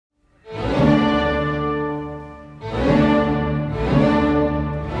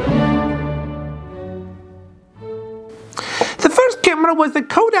camera was the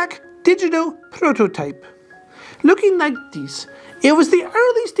Kodak digital prototype. Looking like this, it was the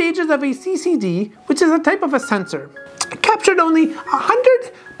early stages of a CCD, which is a type of a sensor. It captured only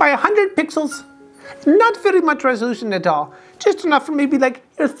 100 by 100 pixels, not very much resolution at all, just enough for maybe like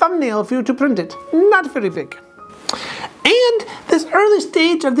your thumbnail if you were to print it, not very big. And this early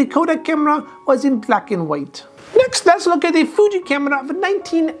stage of the Kodak camera was in black and white. Next, let's look at the Fuji camera of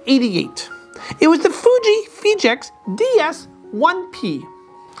 1988. It was the Fuji Jujix DS 1P.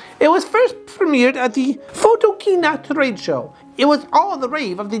 It was first premiered at the Fotoman trade show. It was all the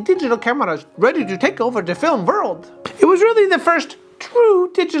rave of the digital cameras ready to take over the film world. It was really the first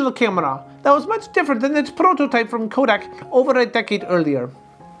true digital camera that was much different than its prototype from Kodak over a decade earlier.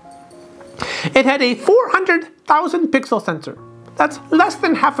 It had a 400,000 pixel sensor. That's less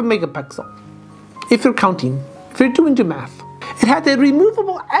than half a megapixel, if you're counting, if you're doing the math. It had a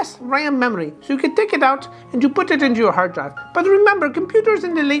removable SRAM memory, so you could take it out and you put it into your hard drive. But remember, computers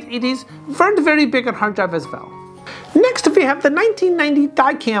in the late 80s weren't very big on hard drive as well. Next, we have the 1990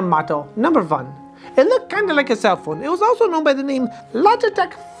 Dycam model, number 1. It looked kind of like a cell phone. It was also known by the name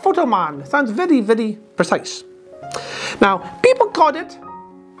Logitech Fotoman. Sounds very, very precise. Now, people called it,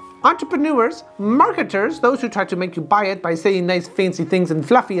 entrepreneurs, marketers, those who try to make you buy it by saying nice fancy things and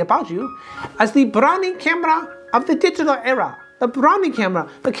fluffy about you, as the brawny camera of the digital era. The brawny camera,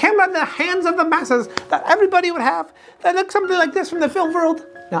 the camera in the hands of the masses that everybody would have, that looked something like this from the film world.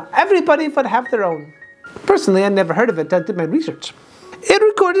 Now everybody would have their own. Personally, I never heard of it until I did my research. It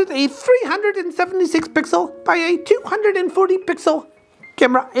recorded a 376 pixel by a 240 pixel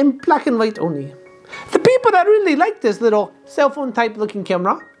camera in black and white only. The people that really liked this little cell phone type looking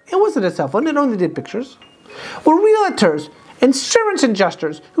camera, it wasn't a cell phone, it only did pictures, were realtors, insurance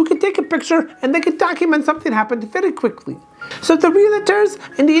adjusters who could take a picture and they could document something happened very quickly. So the realtors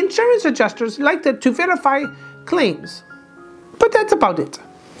and the insurance adjusters liked it to verify claims. But that's about it.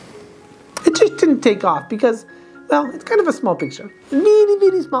 It just didn't take off because, well, it's kind of a small picture. Really,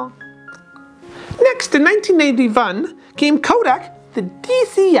 really small. Next, in 1981, came Kodak, the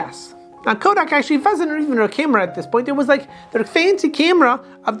DCS. Now Kodak actually wasn't even a camera at this point. It was like the fancy camera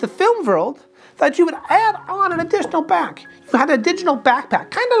of the film world that you would add on an additional back. You had a digital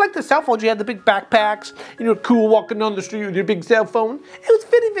backpack, kind of like the cell phones. You had the big backpacks, and you were cool walking down the street with your big cell phone. It was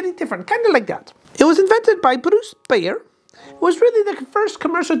very, very different, kind of like that. It was invented by Bruce Baer. It was really the first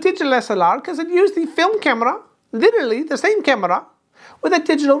commercial digital SLR because it used the film camera, literally the same camera, with a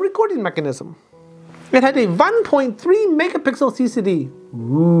digital recording mechanism. It had a 1.3 megapixel CCD.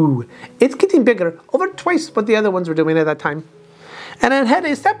 Ooh, it's getting bigger, over twice what the other ones were doing at that time. And it had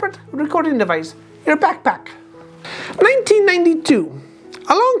a separate recording device, your backpack. 1992,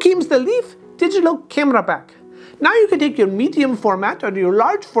 along came the Leaf digital camera back. Now you can take your medium format or your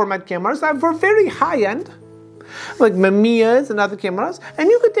large format cameras that were very high end, like Mamiya's and other cameras, and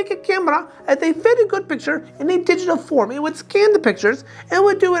you could take a camera at a very good picture in a digital form. It would scan the pictures and it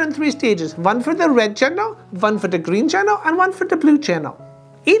would do it in 3 stages. One for the red channel, one for the green channel, and one for the blue channel.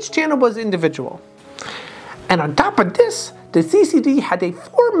 Each channel was individual. And on top of this, the CCD had a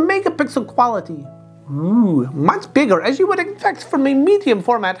 4 megapixel quality. Ooh, much bigger as you would expect from a medium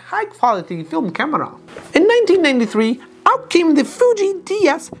format, high quality film camera. In 1993, out came the Fuji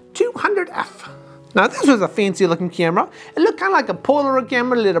DS 200F. Now this was a fancy looking camera. It looked kind of like a Polaroid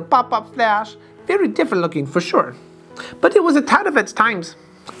camera, a little pop-up flash. Very different looking for sure. But it was a tad of its times.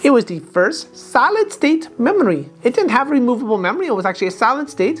 It was the first solid state memory. It didn't have removable memory, it was actually a solid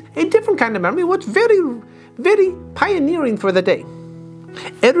state, a different kind of memory, which very pioneering for the day.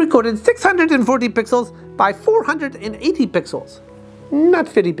 It recorded 640 pixels by 480 pixels. Not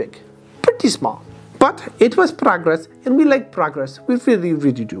very big, pretty small. But it was progress, and we like progress, we really,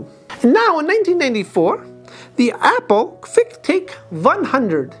 really do. And now in 1994, the Apple Quicktime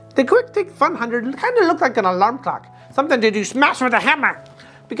 100. The Quicktime 100 kind of looked like an alarm clock, something that you smash with a hammer,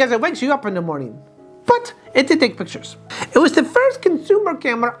 because it wakes you up in the morning. But it did take pictures. It was the first consumer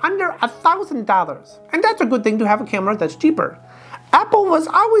camera under $1,000. And that's a good thing to have a camera that's cheaper. Apple was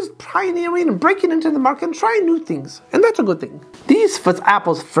always pioneering and breaking into the market and trying new things. And that's a good thing. This was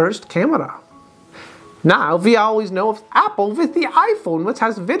Apple's first camera. Now we always know of Apple with the iPhone, which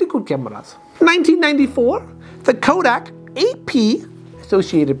has very good cameras. 1994, the Kodak AP,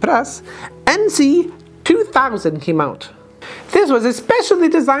 Associated Press, NC2000 came out. This was especially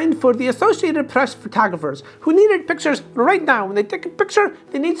designed for the Associated Press photographers who needed pictures right now. When they take a picture,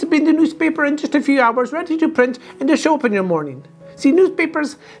 it needs to be in the newspaper in just a few hours, ready to print and to show up in your morning. See,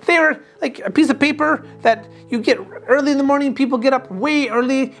 newspapers, they're like a piece of paper that you get early in the morning. People get up way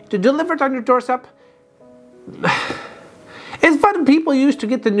early to deliver it on your doorstep. It's what people used to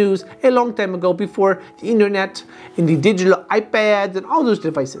get the news a long time ago before the internet and the digital iPads and all those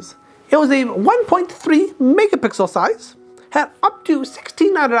devices. It was a 1.3 megapixel size, had up to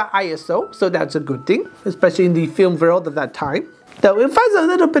 1600 ISO, so that's a good thing, especially in the film world of that time. Though it was a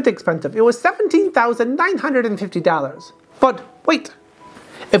little bit expensive. It was $17,950. But wait,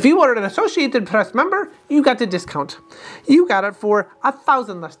 if you were an Associated Press member, you got a discount. You got it for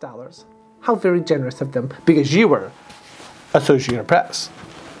 $1,000 less. How very generous of them, because you were Associated Press.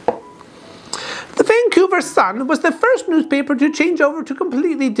 The Vancouver Sun was the first newspaper to change over to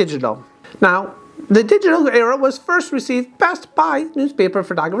completely digital. Now, the digital era was first received best by newspaper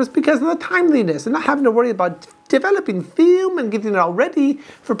photographers because of the timeliness and not having to worry about developing film and getting it all ready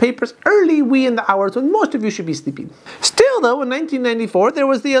for papers early wee in the hours when most of you should be sleeping. Still though, in 1994, there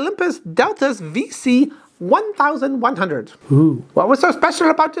was the Olympus Deltis VC 1100. Ooh. What was so special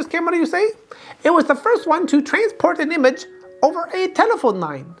about this camera, you say? It was the first one to transport an image over a telephone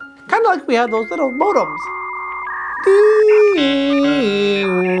line. Kind of like we had those little modems.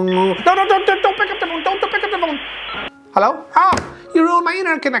 No, don't pick up the phone, don't pick up the phone. Hello? Ah, you ruined my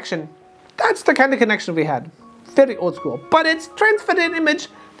internet connection. That's the kind of connection we had. Very old school. But it's transferred an image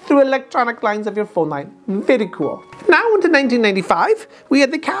through electronic lines of your phone line. Very cool. Now into 1995, we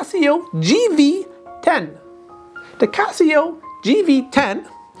had the Casio GV10. The Casio GV10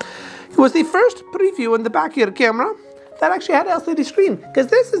 was the first preview in the back of your camera that actually had an LCD screen, because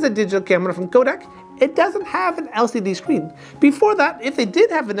this is a digital camera from Kodak. It doesn't have an LCD screen. Before that, if they did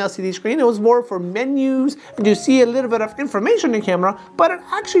have an LCD screen, it was more for menus and you see a little bit of information in your camera, but it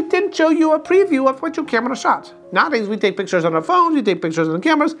actually didn't show you a preview of what your camera shot. Nowadays, we take pictures on our phones, we take pictures on the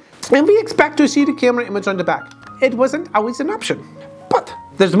cameras, and we expect to see the camera image on the back. It wasn't always an option. But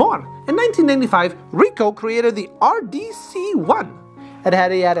there's more. In 1995, Ricoh created the RDC1. It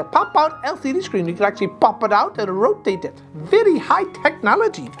had a pop-out LCD screen. You could actually pop it out and rotate it. Very high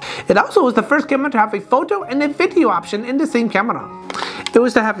technology. It also was the first camera to have a photo and a video option in the same camera. It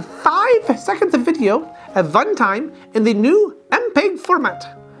was to have 5 seconds of video at one time in the new MPEG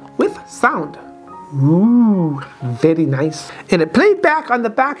format with sound. Ooh, very nice. And it played back on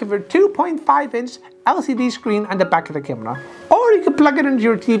the back of your 2.5-inch LCD screen on the back of the camera. Or you could plug it into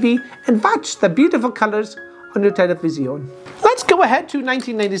your TV and watch the beautiful colors on your television. Let's go ahead to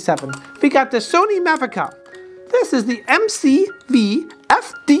 1997. We got the Sony Mavica. This is the MCV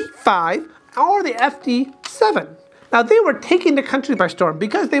FD5 or the FD7. Now they were taking the country by storm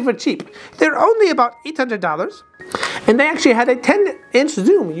because they were cheap. They're only about $800 and they actually had a 10-inch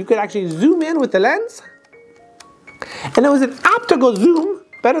zoom. You could actually zoom in with the lens, and it was an optical zoom,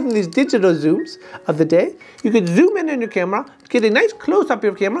 better than these digital zooms of the day. You could zoom in on your camera, get a nice close-up of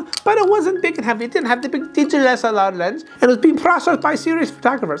your camera, but it wasn't big and heavy. It didn't have the big digital SLR lens, and it was being processed by serious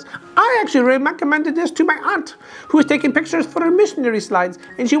photographers. I actually recommended this to my aunt, who was taking pictures for her missionary slides,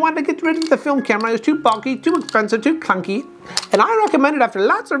 and she wanted to get rid of the film camera. It was too bulky, too expensive, too clunky, and I recommended, after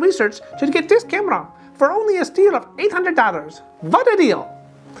lots of research, to get this camera for only a steal of $800. What a deal!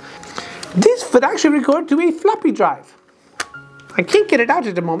 This would actually record to a floppy drive. I can't get it out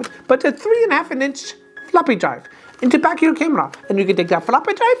at the moment, but a 3.5-inch floppy drive into the back of your camera. And you can take that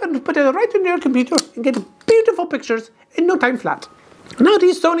floppy drive and put it right into your computer and get beautiful pictures in no time flat. Now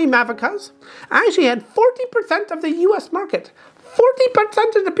these Sony Mavicas actually had 40% of the US market.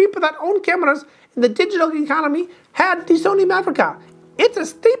 40% of the people that own cameras in the digital economy had the Sony Mavica. It's a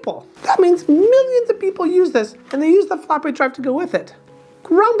staple. That means millions of people use this, and they use the floppy drive to go with it.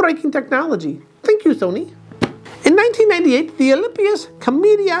 Groundbreaking technology. Thank you, Sony. In 1998, the Olympus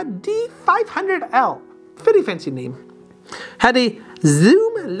Camedia D500L, very fancy name, had a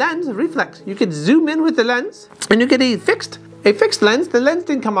zoom lens reflex. You could zoom in with the lens, and you get a fixed lens. The lens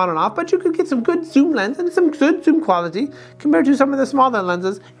didn't come on and off, but you could get some good zoom lens and some good zoom quality compared to some of the smaller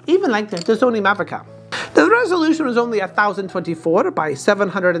lenses, even like the Sony Mavica. The resolution was only 1024 by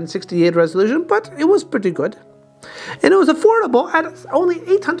 768 resolution, but it was pretty good. And it was affordable at only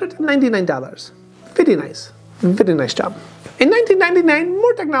 $899. Very nice. Very nice job. In 1999,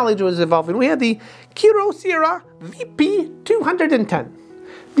 more technology was evolving. We had the Kyocera VP 210.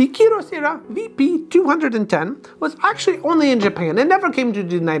 The Kyocera VP 210 was actually only in Japan. It never came to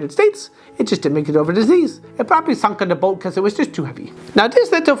the United States. It just didn't make it over the seas. It probably sunk on the boat because it was just too heavy. Now this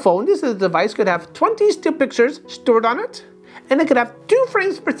little phone, this little device could have 20 still pictures stored on it, and it could have 2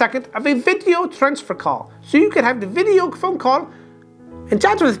 frames per second of a video transfer call. So you could have the video phone call and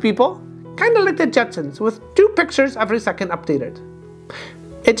chat with people, kind of like the Jetsons, with 2 pictures every second updated.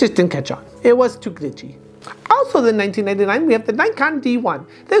 It just didn't catch on. It was too glitchy. Also in 1999, we have the Nikon D1.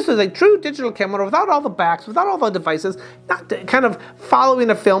 This was a true digital camera without all the backs, without all the devices, not kind of following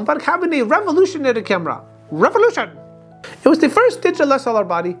a film, but having a revolutionary camera. Revolution! It was the first digital SLR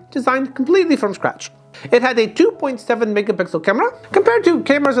body designed completely from scratch. It had a 2.7 megapixel camera. Compared to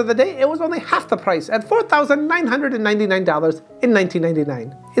cameras of the day, it was only half the price at $4,999 in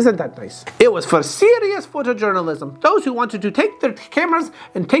 1999. Isn't that nice? It was for serious photojournalism, those who wanted to take their cameras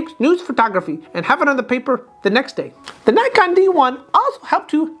and take news photography and have it on the paper the next day. The Nikon D1 also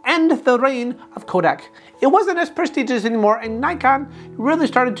helped to end the reign of Kodak. It wasn't as prestigious anymore, and Nikon really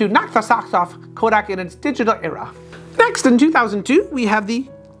started to knock the socks off Kodak in its digital era. Next, in 2002, we have the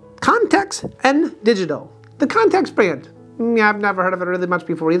Contax N Digital, the Contax brand. I've never heard of it really much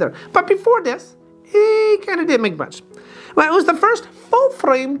before either. But before this, it kind of didn't make much. Well, it was the first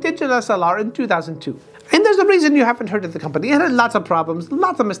full-frame digital SLR in 2002. And there's a reason you haven't heard of the company. It had lots of problems,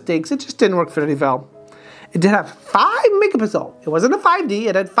 lots of mistakes. It just didn't work very well. It did have 5 megapixel. It wasn't a 5D,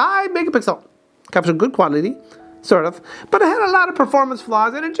 it had 5 megapixel. Captured good quality, sort of. But it had a lot of performance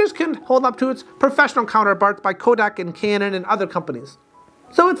flaws, and it just couldn't hold up to its professional counterparts by Kodak and Canon and other companies.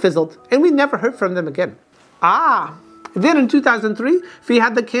 So it fizzled, and we never heard from them again. Then in 2003, we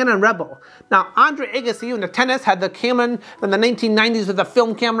had the Canon Rebel. Now, Andre Agassi in the tennis had the Canon in the 1990s with the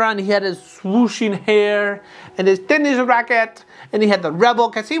film camera, and he had his swooshing hair and his tennis racket, and he had the Rebel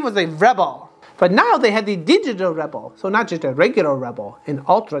because he was a rebel. But now they had the digital Rebel, so not just a regular Rebel. An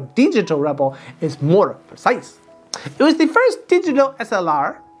ultra digital Rebel is more precise. It was the first digital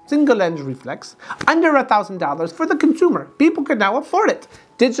SLR, single lens reflex, under $1,000 for the consumer. People could now afford it.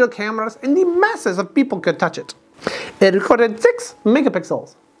 Digital cameras, and the masses of people could touch it. It recorded 6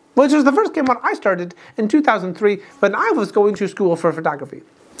 megapixels, which was the first camera I started in 2003 when I was going to school for photography.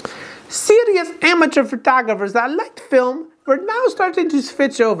 Serious amateur photographers that liked film were now starting to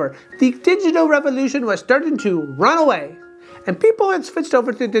switch over. The digital revolution was starting to run away, and people had switched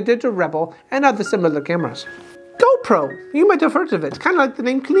over to the digital Rebel and other similar cameras. GoPro, you might have heard of it. It's kind of like the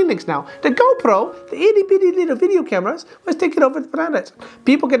name Kleenex now. The GoPro, the itty-bitty little video cameras, was taking over the planet.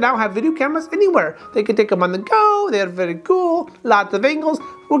 People can now have video cameras anywhere. They can take them on the go. They are very cool. Lots of angles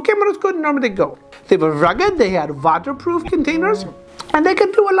where cameras couldn't normally go. They were rugged. They had waterproof containers, and they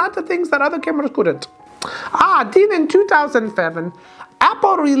could do a lot of things that other cameras couldn't. Then in 2007,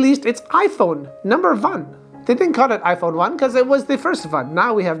 Apple released its iPhone #1. They didn't call it iPhone 1 because it was the first one.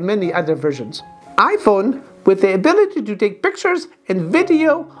 Now we have many other versions. iPhone with the ability to take pictures and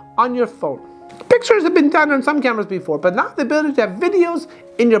video on your phone. Pictures have been done on some cameras before, but now the ability to have videos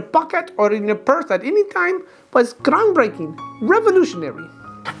in your pocket or in your purse at any time was groundbreaking, revolutionary.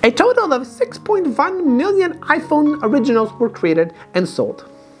 A total of 6.1 million iPhone originals were created and sold.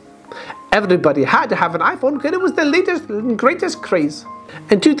 Everybody had to have an iPhone because it was the latest and greatest craze.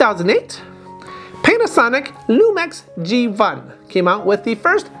 In 2008, Panasonic Lumix G1 came out with the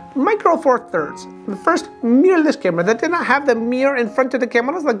first Micro Four Thirds, the first mirrorless camera that did not have the mirror in front of the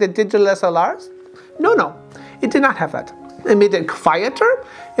cameras like the digital SLRs. No, it did not have that. It made it quieter,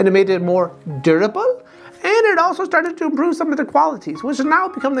 and it made it more durable, and it also started to improve some of the qualities, which has now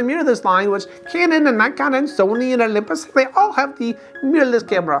become the mirrorless line, which Canon and Nikon and Sony and Olympus, they all have the mirrorless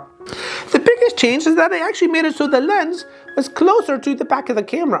camera. The biggest change is that they actually made it so the lens was closer to the back of the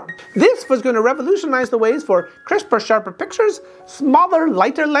camera. This was going to revolutionize the ways for crisper, sharper pictures, smaller,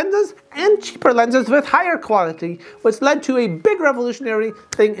 lighter lenses, and cheaper lenses with higher quality, which led to a big revolutionary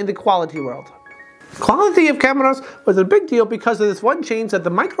thing in the quality world. Quality of cameras was a big deal because of this one change that the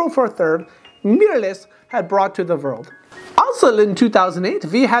Micro Four Thirds mirrorless had brought to the world. Also in 2008,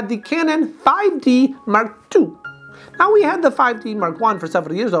 we had the Canon 5D Mark II. Now we had the 5D Mark I for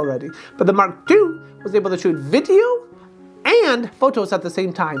several years already, but the Mark II was able to shoot video and photos at the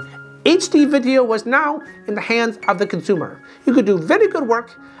same time. HD video was now in the hands of the consumer. You could do very good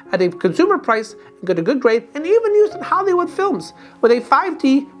work at a consumer price, and get a good grade, and even use in Hollywood films with a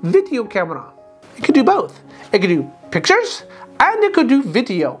 5D video camera. It could do both. It could do pictures and it could do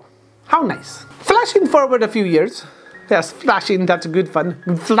video. How nice. Flashing forward a few years. Yes, flashing, that's good fun.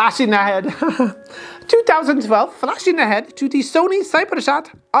 Flashing ahead. 2012, flashing ahead to the Sony CyberShot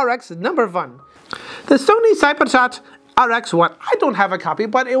RX #1. The Sony CyberShot RX1, I don't have a copy,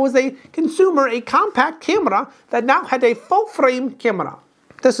 but it was a compact camera that now had a full frame camera.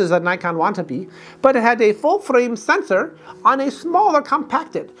 This is a Nikon wannabe, but it had a full frame sensor on a smaller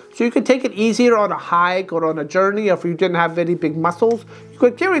compacted. So you could take it easier on a hike or on a journey, or if you didn't have very big muscles, you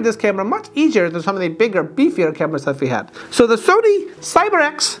could carry this camera much easier than some of the bigger, beefier cameras that we had. So the Sony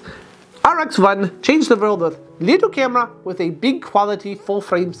CyberX RX1 changed the world with little camera with a big quality full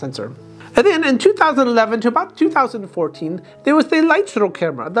frame sensor. But then in 2011 to about 2014, there was the Lytro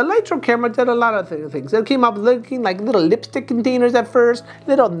camera. The Lytro camera did a lot of things. It came up looking like little lipstick containers at first,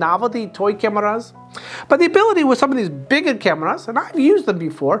 little novelty toy cameras. But the ability with some of these bigger cameras, and I've used them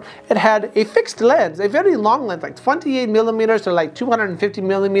before, it had a fixed lens, a very long lens, like 28 millimeters to like 250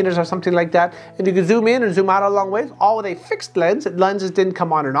 millimeters or something like that. And you could zoom in and zoom out a long ways, all with a fixed lens. Lenses didn't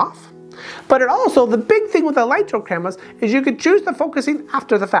come on and off. But it also, the big thing with the Lytro cameras is you could choose the focusing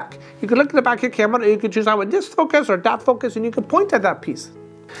after the fact. You could look at the back of your camera and you could choose I want this focus or that focus, and you could point at that piece.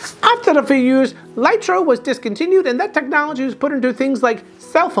 After a few years, Lytro was discontinued and that technology was put into things like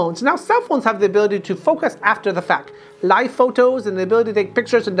cell phones. Now cell phones have the ability to focus after the fact. Live photos and the ability to take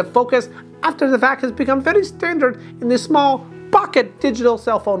pictures and to focus after the fact has become very standard in this small pocket digital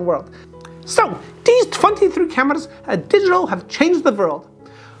cell phone world. So these 23 cameras digital have changed the world.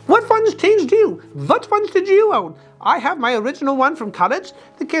 What ones changed you? What ones did you own? I have my original one from college,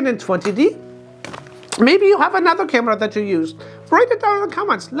 the Canon 20D. Maybe you have another camera that you used. Write it down in the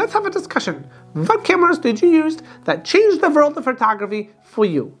comments. Let's have a discussion. What cameras did you use that changed the world of photography for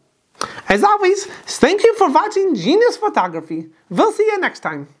you? As always, thank you for watching Genius Photography. We'll see you next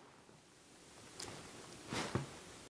time.